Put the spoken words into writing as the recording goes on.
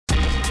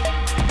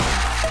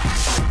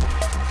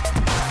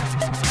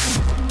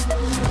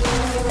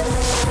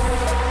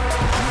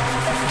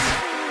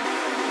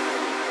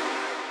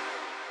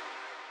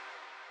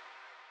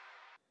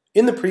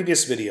In the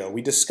previous video,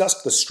 we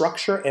discussed the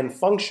structure and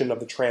function of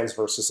the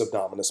transversus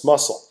abdominis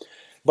muscle.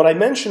 But I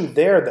mentioned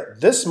there that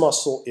this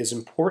muscle is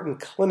important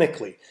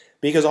clinically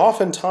because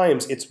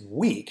oftentimes it's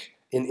weak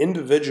in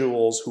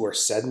individuals who are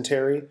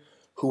sedentary,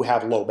 who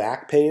have low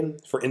back pain,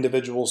 for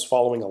individuals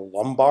following a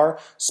lumbar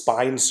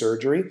spine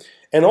surgery.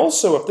 And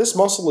also, if this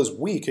muscle is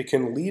weak, it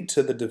can lead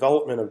to the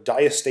development of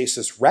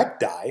diastasis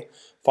recti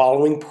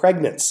following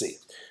pregnancy.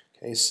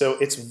 Okay, so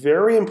it's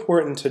very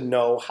important to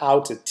know how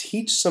to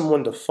teach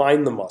someone to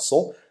find the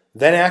muscle,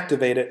 then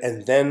activate it,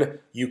 and then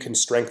you can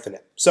strengthen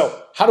it.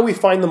 So how do we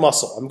find the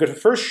muscle? I'm going to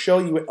first show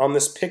you it on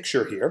this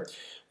picture here.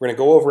 We're going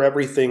to go over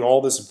everything, all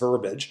this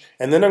verbiage,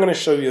 and then I'm going to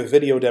show you a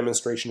video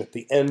demonstration at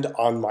the end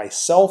on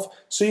myself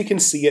so you can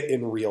see it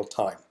in real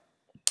time.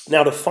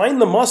 Now to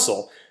find the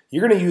muscle,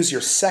 you're going to use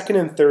your second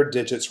and third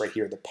digits right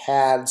here, the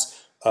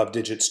pads of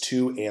digits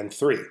 2 and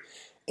 3.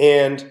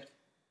 And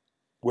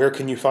where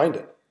can you find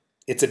it?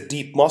 It's a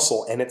deep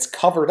muscle, and it's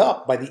covered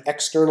up by the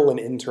external and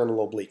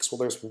internal obliques. Well,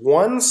 there's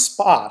one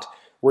spot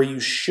where you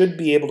should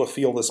be able to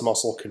feel this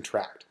muscle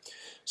contract.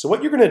 So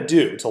what you're going to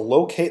do to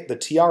locate the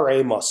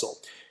TrA muscle,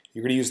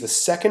 you're going to use the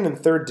second and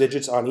third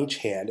digits on each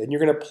hand, and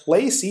you're going to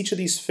place each of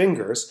these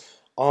fingers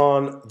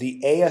on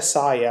the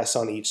ASIS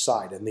on each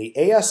side. And the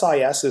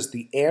ASIS is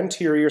the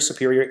anterior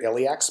superior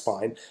iliac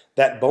spine,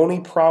 that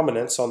bony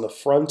prominence on the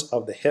front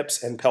of the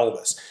hips and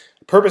pelvis.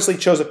 Purposely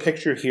chose a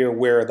picture here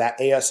where that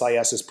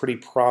ASIS is pretty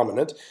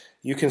prominent.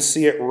 You can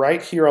see it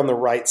right here on the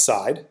right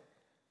side,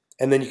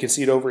 and then you can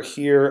see it over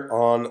here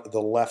on the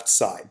left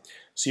side.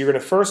 So you're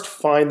going to first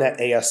find that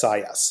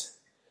ASIS.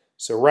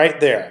 So right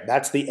there,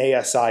 that's the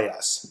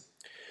ASIS.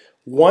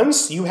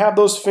 Once you have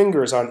those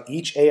fingers on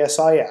each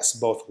ASIS,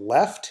 both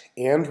left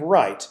and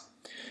right,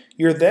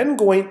 you're then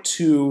going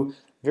to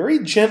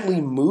very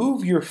gently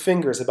move your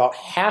fingers about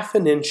 ½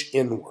 an inch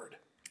inward.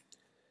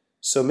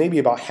 So maybe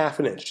about ½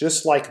 an inch,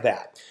 just like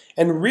that.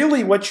 And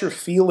really what you're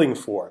feeling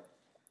for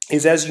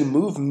is as you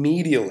move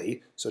medially,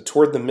 so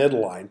toward the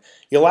midline,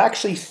 you'll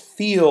actually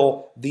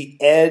feel the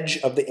edge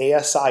of the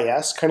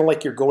ASIS, kind of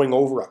like you're going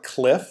over a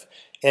cliff,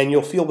 and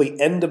you'll feel the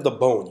end of the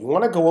bone. You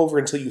want to go over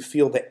until you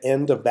feel the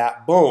end of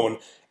that bone,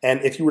 and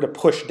if you were to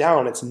push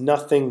down, it's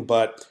nothing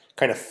but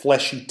kind of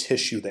fleshy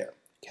tissue there,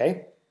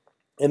 okay?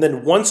 And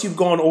then once you've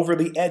gone over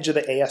the edge of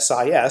the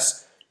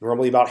ASIS,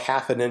 normally about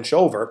 ½ an inch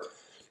over,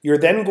 you're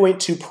then going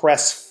to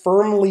press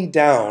firmly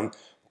down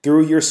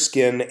through your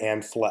skin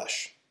and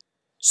flesh.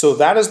 So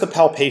that is the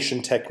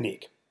palpation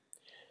technique.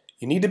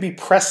 You need to be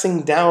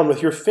pressing down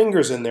with your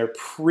fingers in there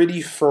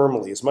pretty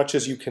firmly, as much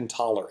as you can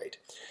tolerate.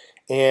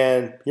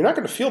 And you're not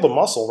going to feel the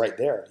muscle right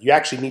there. You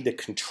actually need to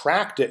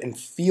contract it and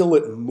feel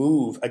it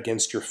move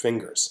against your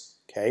fingers,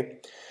 okay?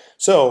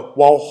 So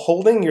while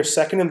holding your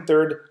second and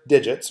third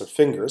digits, or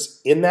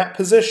fingers, in that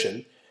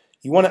position,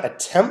 you want to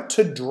attempt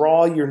to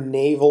draw your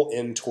navel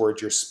in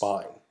towards your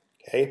spine.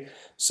 Okay,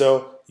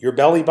 so your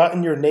belly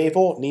button, your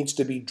navel needs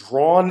to be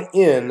drawn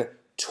in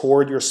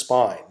toward your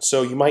spine.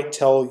 So you might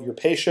tell your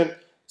patient,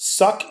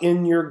 suck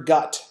in your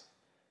gut.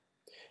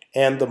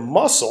 And the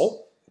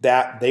muscle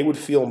that they would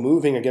feel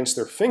moving against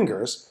their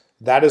fingers,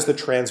 that is the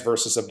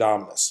transversus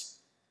abdominis.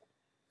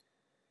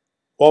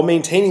 While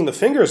maintaining the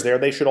fingers there,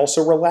 they should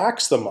also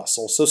relax the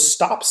muscle. So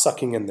stop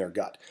sucking in their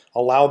gut.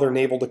 Allow their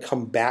navel to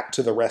come back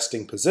to the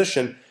resting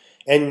position.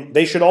 And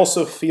they should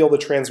also feel the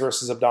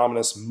transversus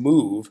abdominis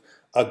move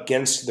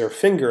against their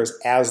fingers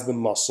as the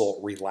muscle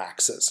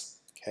relaxes,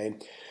 okay?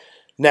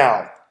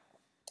 Now,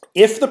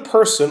 if the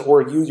person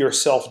or you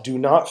yourself do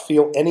not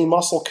feel any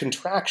muscle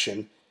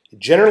contraction, it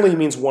generally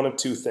means one of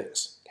two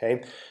things,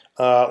 okay?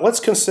 Let's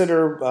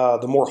consider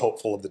the more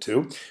hopeful of the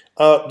two.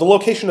 The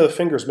location of the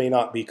fingers may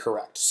not be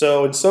correct.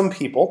 So in some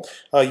people,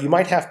 you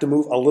might have to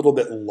move a little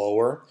bit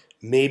lower,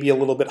 maybe a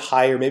little bit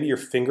higher, maybe your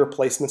finger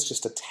placement's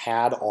just a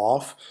tad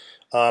off.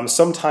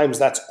 Sometimes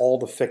that's all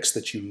the fix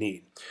that you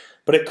need.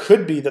 But it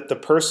could be that the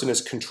person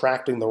is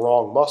contracting the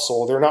wrong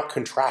muscle. They're not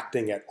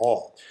contracting at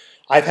all.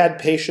 I've had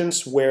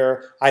patients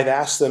where I've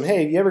asked them,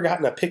 hey, have you ever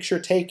gotten a picture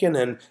taken?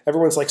 And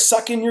everyone's like,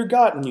 suck in your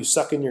gut. And you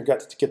suck in your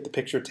gut to get the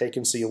picture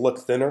taken so you look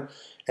thinner.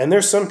 And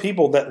there's some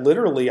people that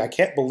literally, I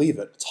can't believe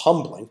it, it's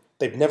humbling.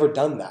 They've never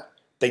done that.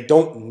 They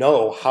don't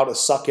know how to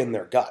suck in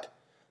their gut.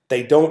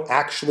 They don't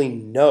actually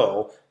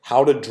know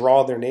how to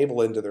draw their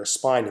navel into their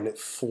spine. And it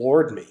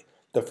floored me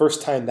the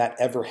first time that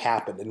ever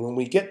happened. And when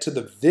we get to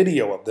the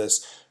video of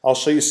this, I'll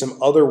show you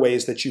some other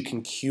ways that you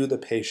can cue the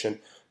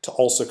patient to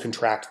also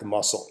contract the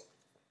muscle.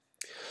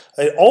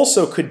 It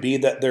also could be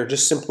that they're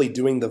just simply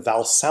doing the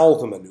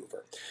Valsalva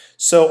maneuver.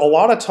 So a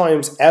lot of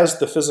times as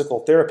the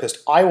physical therapist,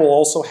 I will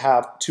also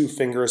have two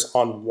fingers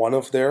on one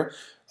of their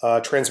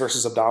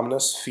transversus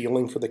abdominis,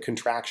 feeling for the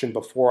contraction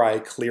before I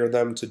clear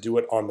them to do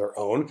it on their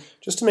own,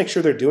 just to make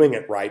sure they're doing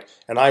it right,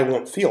 and I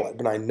won't feel it,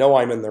 but I know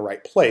I'm in the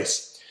right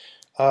place.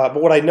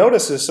 But what I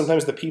notice is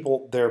sometimes the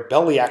people, their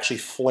belly actually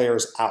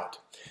flares out.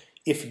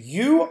 If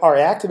you are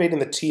activating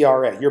the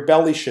TrA, your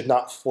belly should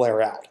not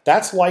flare out.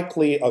 That's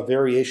likely a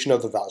variation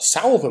of the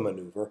Valsalva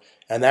maneuver,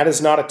 and that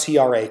is not a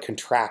TrA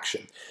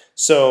contraction.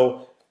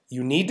 So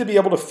You need to be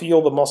able to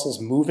feel the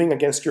muscles moving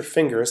against your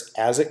fingers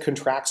as it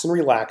contracts and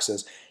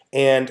relaxes,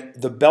 and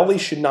the belly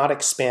should not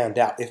expand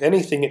out. If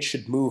anything, it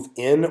should move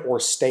in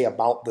or stay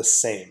about the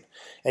same.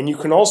 And you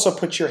can also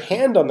put your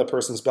hand on the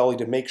person's belly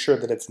to make sure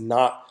that it's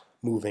not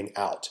moving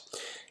out.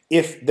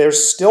 If they're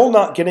still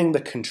not getting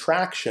the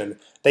contraction,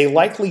 they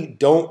likely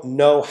don't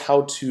know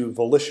how to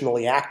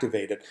volitionally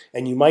activate it,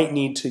 and you might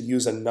need to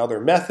use another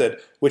method,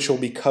 which we'll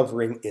be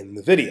covering in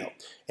the video.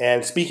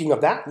 And speaking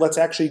of that, let's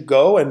actually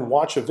go and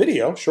watch a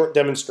video, short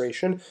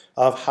demonstration,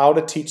 of how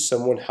to teach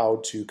someone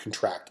how to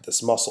contract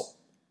this muscle.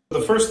 The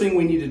first thing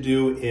we need to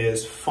do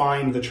is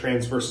find the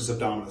transversus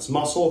abdominis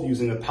muscle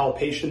using the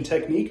palpation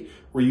technique.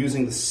 We're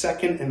using the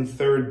second and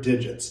third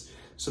digits.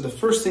 So the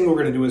first thing we're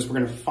going to do is we're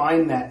going to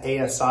find that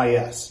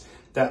ASIS,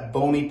 that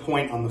bony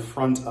point on the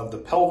front of the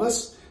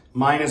pelvis.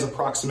 Mine is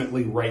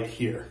approximately right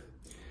here.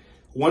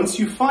 Once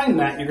you find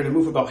that, you're going to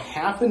move about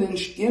 ½ an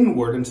inch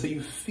inward until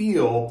you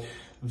feel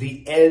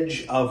the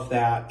edge of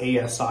that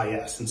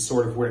ASIS and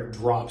sort of where it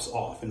drops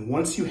off. And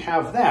once you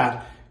have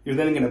that, you're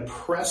then going to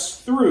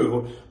press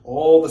through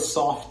all the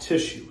soft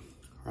tissue,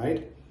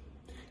 right?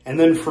 And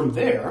then from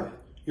there,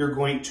 you're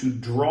going to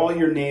draw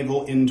your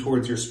navel in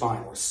towards your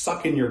spine, or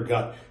suck in your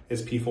gut,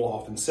 as people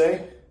often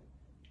say.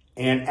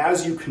 And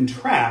as you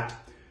contract,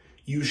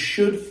 you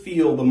should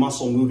feel the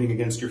muscle moving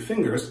against your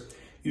fingers.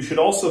 You should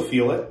also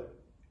feel it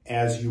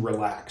as you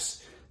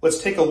relax.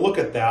 Let's take a look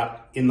at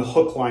that in the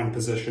hook line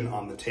position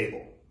on the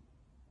table.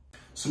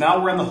 So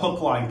now we're in the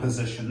hook line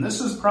position.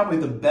 This is probably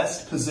the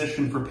best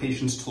position for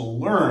patients to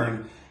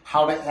learn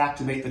how to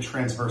activate the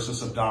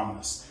transversus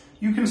abdominis.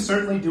 You can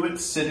certainly do it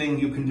sitting,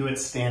 you can do it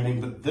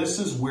standing, but this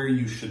is where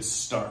you should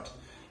start.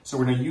 So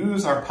we're going to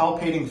use our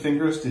palpating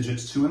fingers,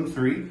 digits 2 and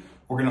 3.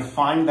 We're going to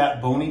find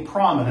that bony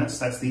prominence,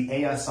 that's the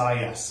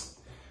ASIS.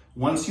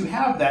 Once you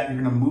have that,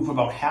 you're going to move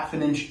about ½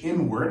 an inch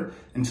inward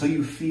until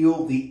you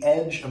feel the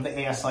edge of the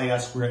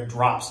ASIS where it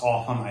drops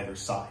off on either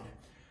side.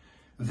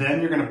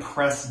 Then you're going to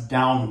press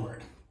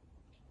downward.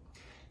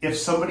 If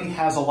somebody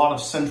has a lot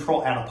of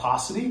central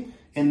adiposity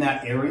in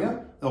that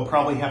area, they'll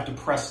probably have to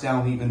press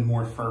down even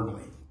more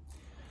firmly.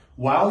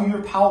 While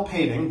you're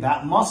palpating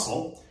that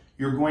muscle,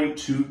 you're going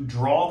to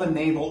draw the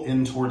navel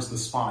in towards the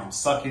spine,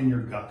 suck in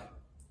your gut.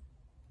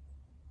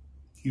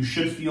 You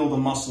should feel the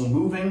muscle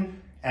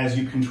moving as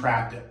you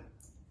contract it.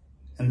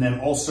 And then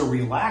also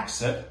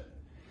relax it,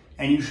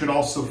 and you should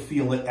also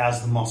feel it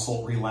as the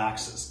muscle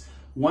relaxes.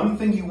 One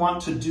thing you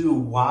want to do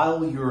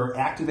while you're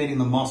activating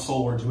the muscle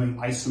or doing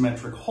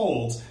isometric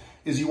holds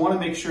is you want to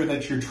make sure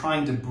that you're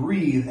trying to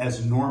breathe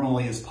as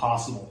normally as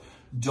possible.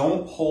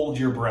 Don't hold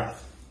your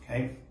breath,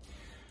 okay?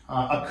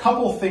 A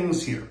couple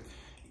things here.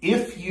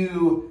 If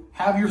you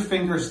have your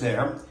fingers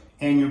there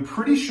and you're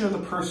pretty sure the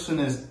person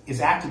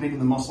is activating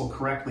the muscle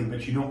correctly,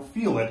 but you don't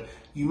feel it,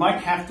 you might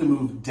have to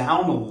move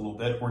down a little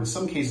bit, or in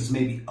some cases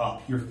maybe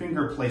up. Your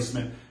finger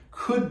placement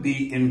could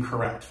be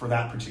incorrect for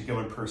that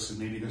particular person.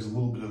 Maybe there's a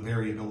little bit of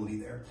variability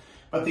there.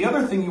 But the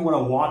other thing you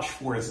want to watch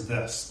for is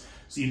this.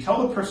 So you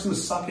tell the person to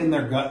suck in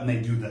their gut and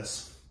they do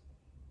this.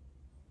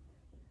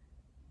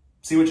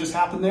 See what just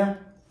happened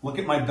there? Look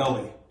at my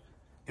belly.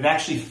 It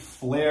actually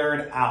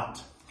flared out,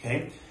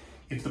 okay?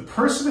 If the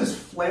person is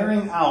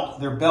flaring out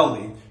their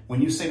belly,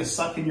 when you say to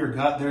suck in your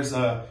gut, there's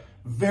a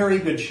very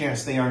good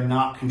chance they are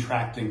not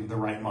contracting the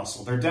right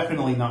muscle. They're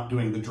definitely not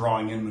doing the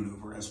drawing in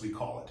maneuver, as we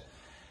call it.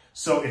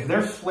 So if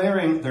they're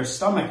flaring their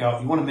stomach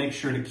out, you want to make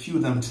sure to cue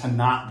them to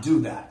not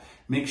do that.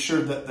 Make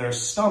sure that their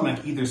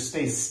stomach either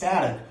stays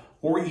static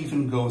or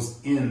even goes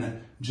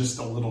in just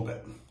a little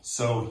bit.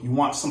 So you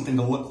want something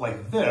to look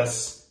like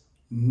this,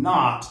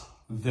 not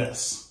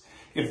this.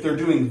 If they're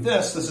doing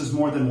this, this is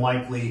more than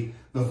likely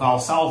the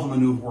Valsalva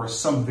maneuver or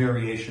some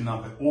variation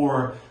of it,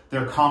 or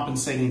they're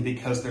compensating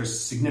because there's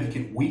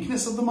significant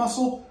weakness of the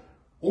muscle,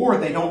 or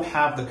they don't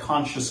have the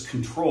conscious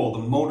control, the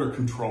motor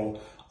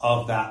control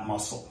of that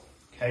muscle,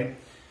 okay?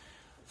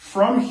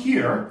 From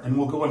here, and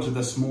we'll go into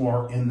this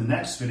more in the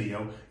next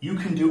video, you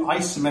can do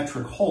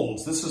isometric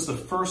holds. This is the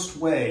first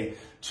way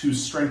to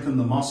strengthen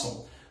the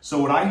muscle. So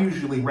what I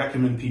usually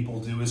recommend people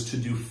do is to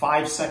do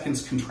 5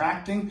 seconds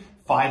contracting,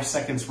 5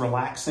 seconds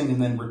relaxing,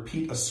 and then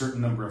repeat a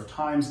certain number of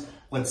times,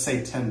 let's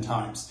say 10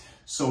 times.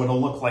 So it'll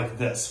look like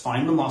this.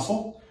 Find the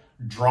muscle,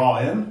 draw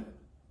in,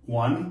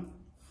 1,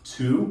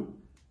 2,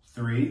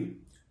 3,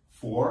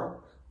 4,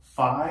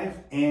 5,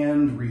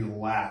 and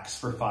relax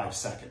for 5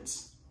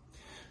 seconds.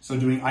 So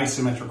doing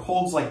isometric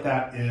holds like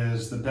that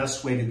is the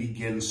best way to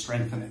begin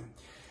strengthening.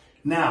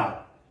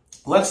 Now,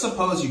 let's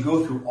suppose you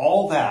go through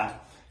all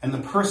that and the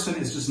person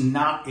is just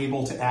not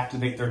able to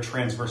activate their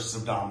transversus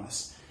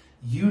abdominis.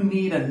 You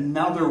need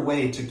another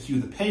way to cue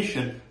the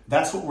patient.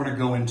 That's what we're going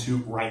to go into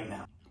right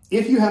now.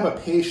 If you have a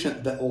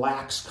patient that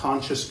lacks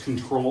conscious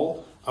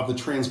control of the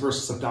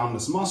transversus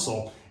abdominis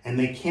muscle and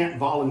they can't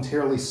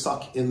voluntarily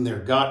suck in their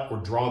gut or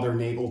draw their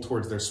navel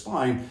towards their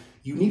spine,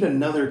 you need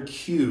another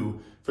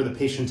cue for the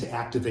patient to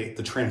activate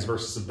the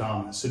transversus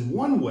abdominis. And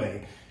one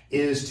way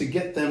is to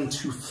get them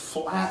to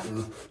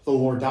flatten the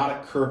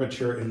lordotic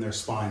curvature in their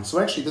spine. So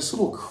actually this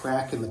little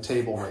crack in the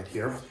table right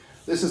here,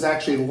 this is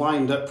actually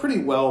lined up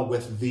pretty well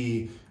with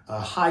the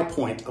high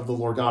point of the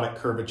lordotic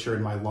curvature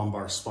in my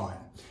lumbar spine.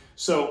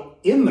 So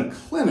in the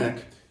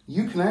clinic,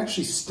 you can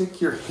actually stick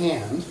your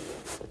hand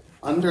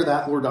under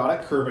that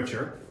lordotic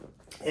curvature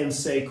and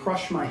say,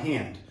 crush my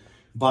hand,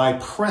 by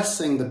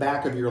pressing the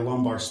back of your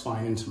lumbar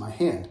spine into my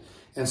hand.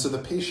 And so the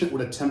patient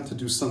would attempt to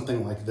do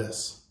something like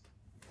this,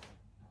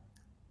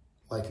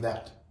 like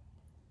that.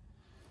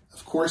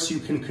 Of course, you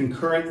can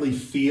concurrently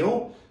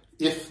feel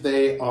if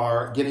they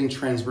are getting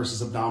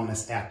transversus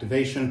abdominis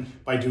activation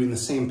by doing the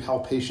same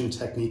palpation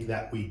technique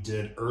that we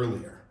did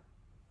earlier.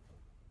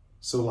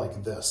 So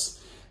like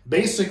this.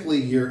 Basically,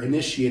 you're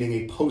initiating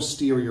a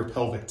posterior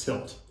pelvic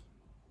tilt.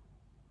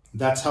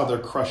 That's how they're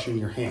crushing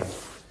your hand.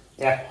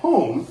 At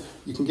home,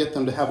 you can get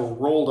them to have a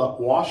rolled up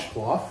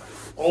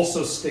washcloth.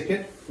 Also stick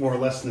it more or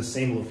less in the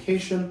same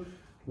location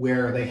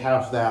where they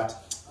have that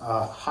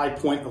high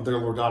point of their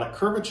lordotic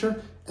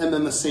curvature, and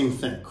then the same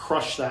thing,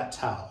 crush that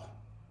towel.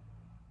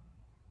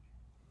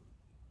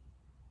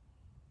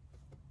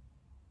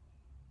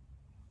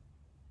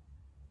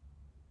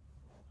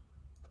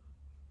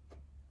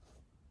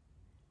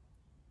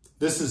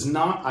 This is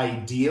not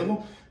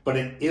ideal, but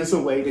it is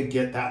a way to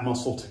get that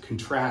muscle to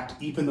contract,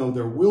 even though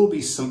there will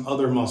be some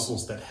other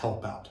muscles that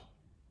help out.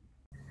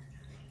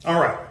 All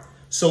right,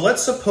 so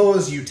let's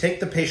suppose you take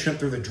the patient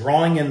through the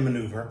drawing in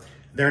maneuver.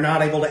 They're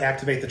not able to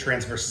activate the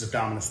transversus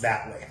abdominis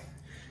that way.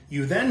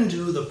 You then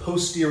do the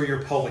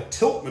posterior pelvic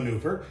tilt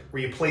maneuver,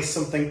 where you place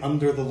something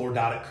under the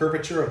lordotic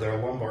curvature of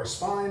their lumbar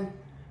spine,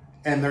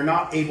 and they're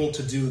not able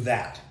to do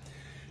that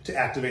to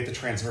activate the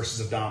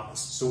transversus abdominis.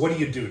 So what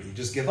do? Do you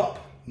just give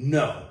up?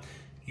 No.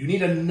 You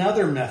need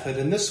another method,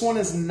 and this one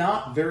is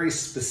not very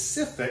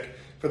specific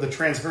for the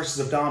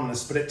transversus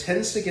abdominis, but it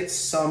tends to get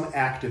some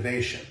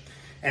activation.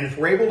 And if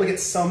we're able to get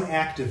some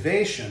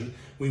activation,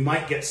 we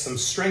might get some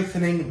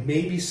strengthening,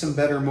 maybe some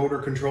better motor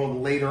control,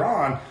 and later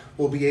on,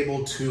 we'll be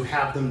able to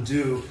have them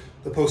do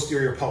the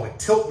posterior pelvic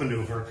tilt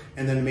maneuver,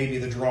 and then maybe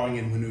the drawing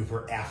in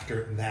maneuver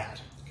after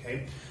that,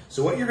 okay?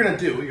 So what you're gonna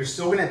do, you're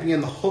still gonna be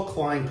in the hook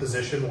lying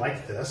position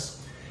like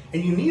this,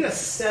 and you need a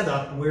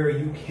setup where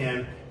you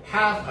can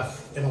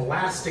have an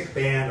elastic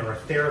band or a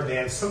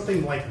TheraBand,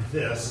 something like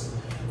this,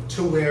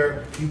 to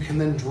where you can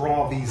then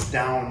draw these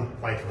down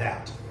like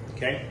that,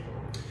 okay?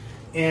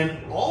 And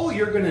all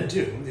you're gonna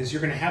do is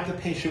you're gonna have the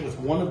patient with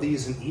one of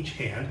these in each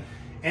hand,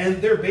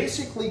 and they're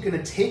basically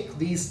gonna take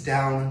these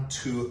down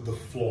to the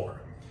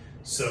floor.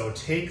 So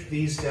take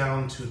these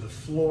down to the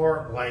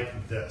floor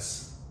like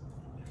this,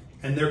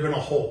 and they're gonna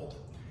hold.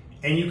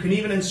 And you can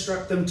even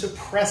instruct them to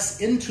press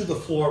into the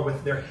floor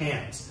with their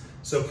hands.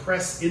 So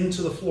press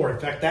into the floor. In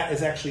fact, that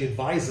is actually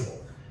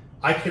advisable.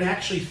 I can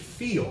actually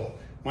feel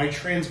my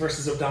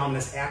transversus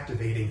abdominis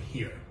activating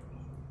here.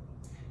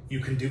 You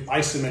can do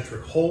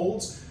isometric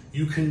holds.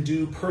 You can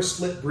do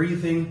pursed lip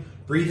breathing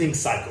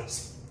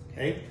cycles,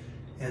 okay?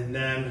 And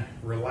then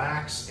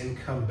relax and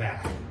come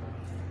back.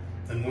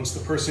 And once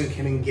the person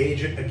can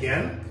engage it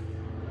again,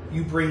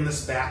 you bring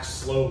this back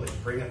slowly.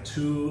 Bring it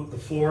to the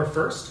floor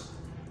first,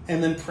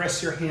 and then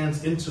press your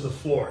hands into the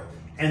floor.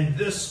 And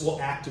this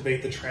will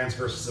activate the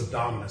transversus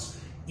abdominis,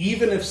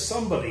 even if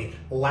somebody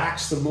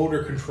lacks the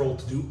motor control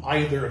to do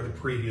either of the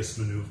previous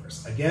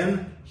maneuvers.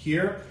 Again,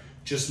 here,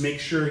 just make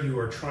sure you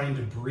are trying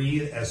to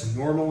breathe as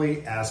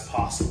normally as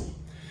possible.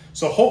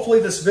 So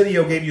hopefully this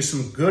video gave you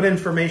some good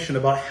information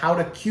about how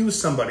to cue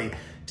somebody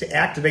to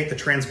activate the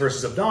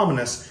transversus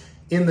abdominis.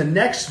 In the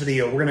next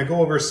video, we're gonna go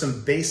over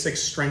some basic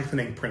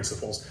strengthening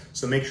principles,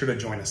 so make sure to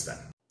join us then.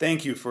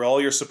 Thank you for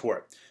all your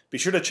support. Be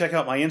sure to check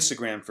out my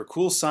Instagram for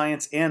cool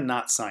science and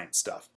not science stuff.